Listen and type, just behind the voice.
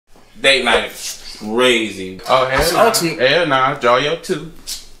Date night crazy. Oh, hell nah. Draw your two.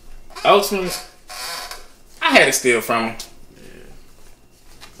 Ultimately, I had to steal from her. Yeah.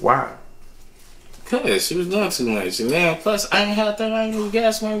 Why? Cause she was doing too much. And then plus, I ain't had that many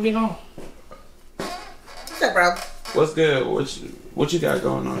gas when we get home. What's up, bro? What's good? What you got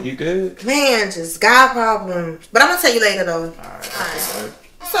going on? You good? Man, just got problems. But I'm gonna tell you later, though. Alright.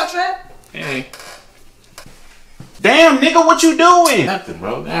 What's up, Trap? Hey. Damn, nigga, what you doing? Nothing,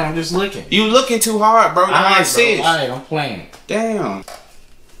 bro. Damn, I'm just looking. You looking too hard, bro. I see it. Alright, I'm playing. Damn.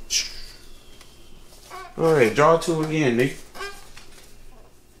 Go ahead, draw two again, nigga.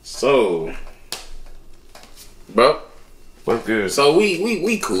 So, bro. What's good? So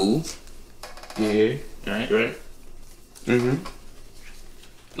we cool. Yeah. Right. Mm-hmm.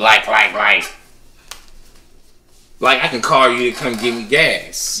 Like I can call you to come give me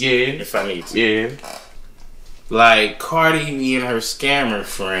gas. Yeah. If I need to. Yeah. Like Cardi B and her scammer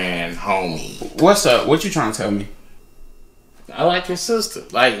friend, homie. What's up? What you trying to tell me? I like your sister.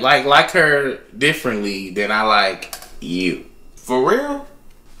 Like her differently than I like you. For real?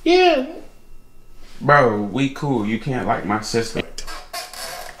 Yeah. Bro, we cool. You can't like my sister.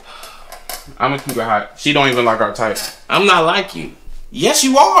 I'm gonna keep it hot. She don't even like our type. I'm not like you. Yes,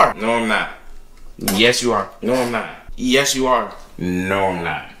 you are. No, I'm not. Yes, you are. No, I'm not. Yes, you are. No, I'm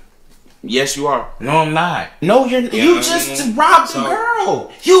not. Yes, you are. No, I'm not. No, you're. You just robbed the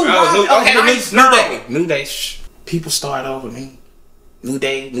girl. You robbed. New day. Shh. People start over me. New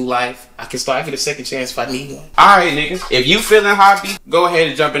day, new life. I get a second chance if I need one. All right, niggas. If you feeling happy, go ahead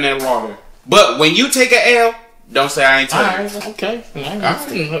and jump in that water. But when you take an L, don't say I ain't telling you. Okay.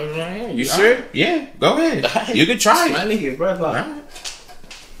 Right. You sure? Yeah. Go ahead. Right. You can try it. My nigga, bro. Right.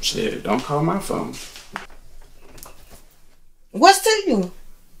 Shit. Don't call my phone. What's to you?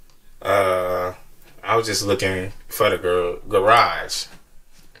 I was just looking for the garage.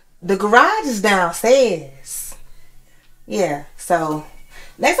 The garage is downstairs. Yeah, so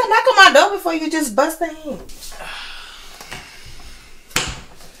next time knock on my door before you just bust in.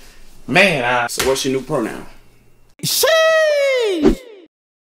 Man, so what's your new pronoun? Sheesh!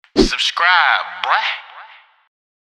 Subscribe, bruh.